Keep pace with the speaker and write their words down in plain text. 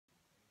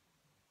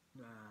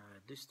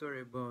This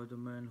story about a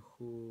man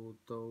who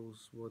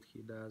tells what he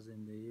does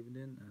in the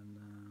evening,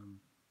 and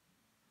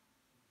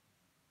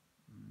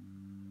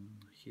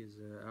his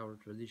our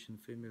tradition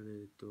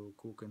family to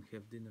cook and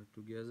have dinner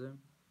together.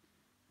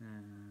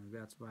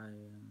 That's why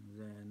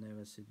they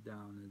never sit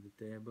down at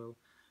the table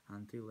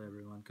until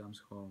everyone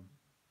comes home.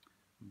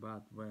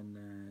 But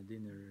when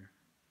dinner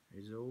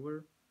is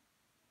over,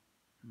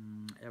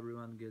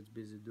 everyone gets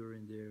busy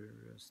doing their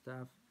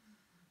stuff.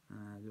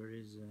 There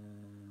is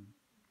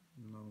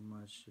not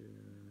much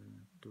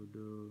to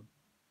do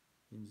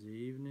in the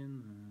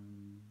evening,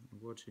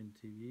 watching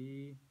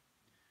TV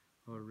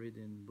or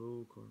reading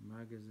book or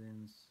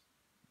magazines.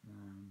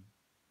 Um,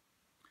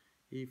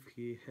 if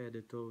he had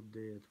a tough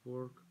day at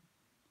work,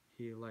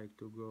 he liked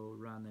to go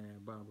run a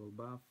bubble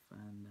bath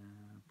and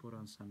put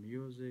on some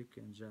music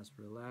and just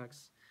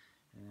relax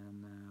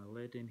and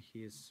letting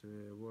his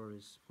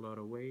worries float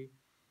away.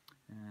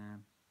 Uh,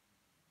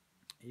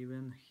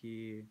 Even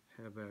he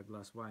have a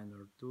glass wine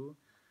or two,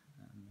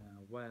 and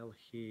while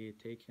he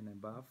taking a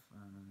bath,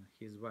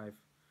 his wife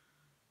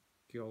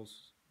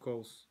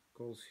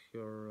calls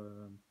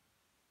her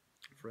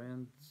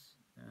friends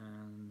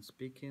and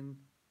speaking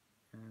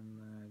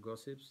and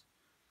gossips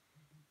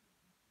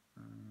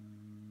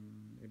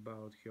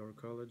about her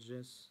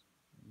colleges.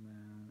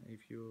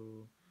 If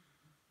you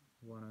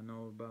want to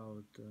know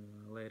about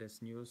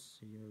latest news,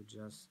 you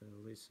just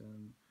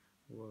listen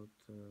what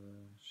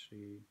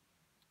she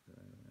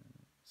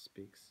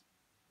speaks.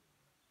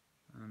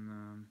 And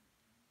um,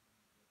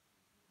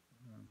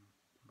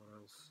 what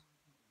else?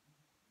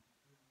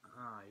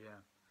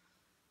 Yeah.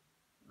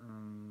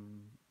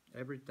 Um,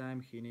 every time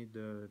he need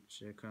to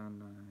check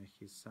on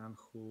his son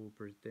who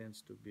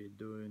pretends to be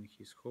doing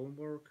his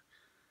homework,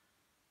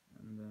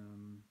 and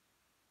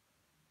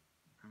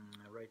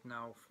right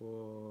now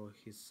for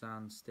his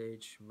son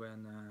stage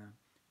when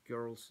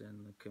girls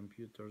and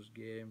computers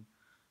game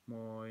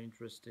more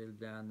interested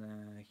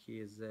than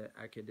his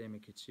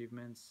academic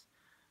achievements,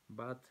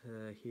 but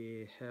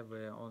he have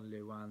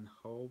only one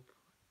hope.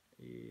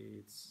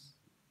 It's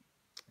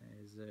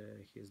is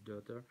his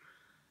daughter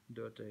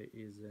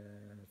is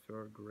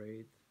third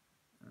grade,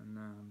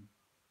 and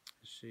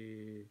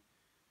she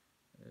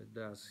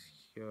does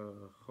her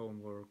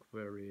homework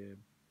very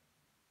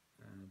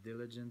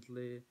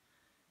diligently,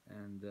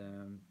 and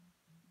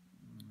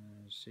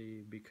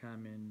she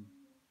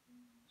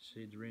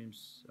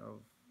dreams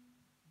of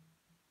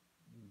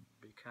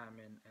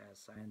becoming a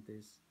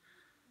scientist,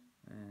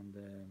 and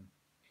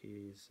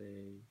he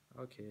say,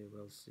 okay,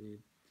 we'll see.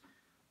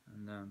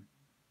 And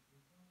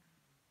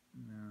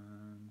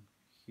um,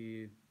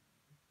 he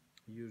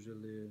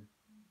usually,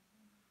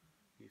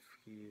 if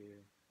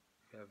he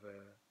have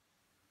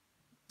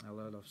a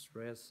lot of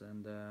stress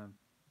and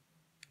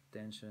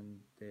tension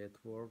day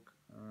at work,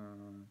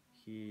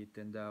 he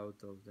tend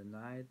out of the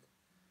night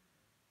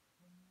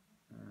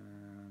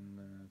and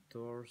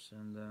tours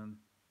and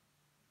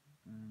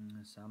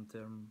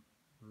sometimes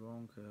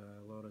wrong.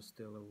 Laura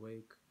still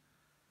awake,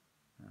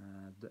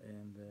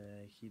 and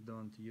he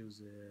don't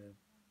use a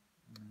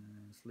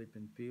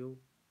sleeping pill.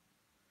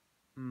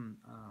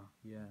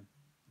 Yeah,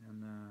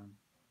 and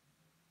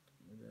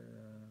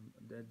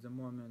at the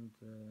moment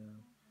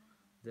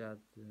that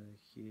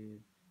he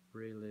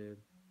really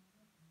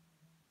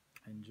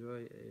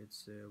enjoy,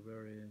 it's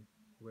very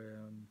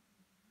when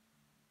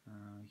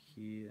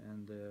he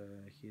and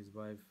his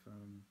wife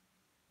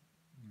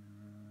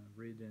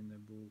reading a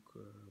book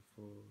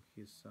for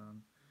his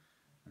son,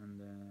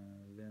 and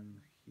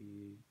then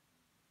he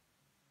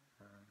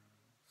uh,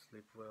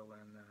 sleep well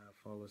and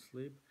fall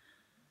asleep.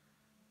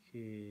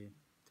 He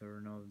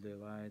turn off the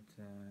light,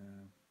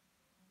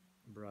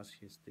 brush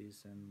his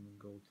teeth, and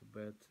go to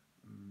bed.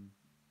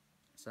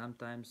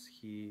 Sometimes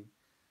he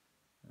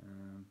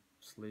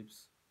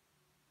sleeps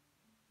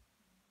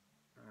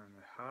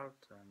hard,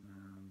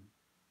 and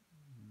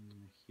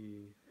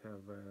he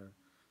have a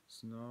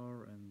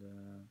snore and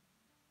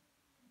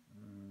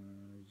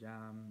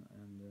jam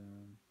and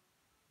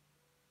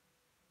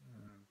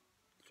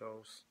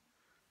throws,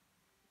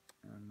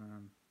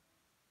 and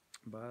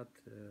but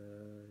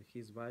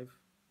his wife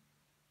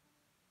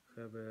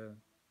have a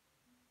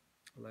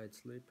light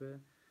sleeper,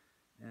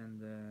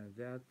 and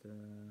that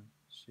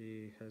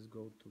she has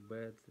go to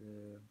bed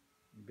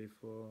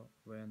before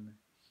when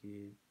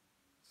he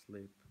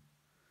sleep,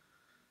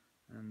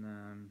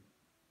 and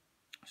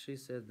she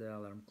set the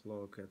alarm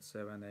clock at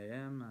 7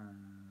 a.m.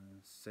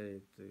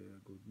 Said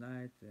good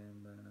night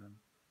and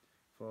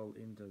fall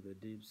into the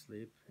deep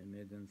sleep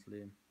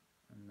immediately,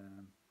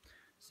 and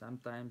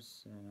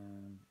sometimes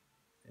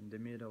in the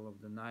middle of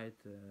the night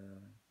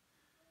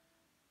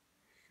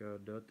her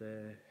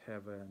daughter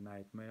have a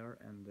nightmare,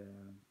 and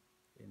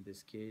in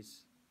this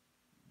case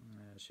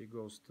she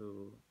goes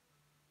to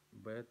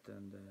bed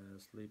and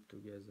sleep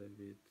together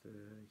with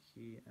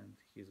he and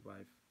his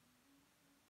wife.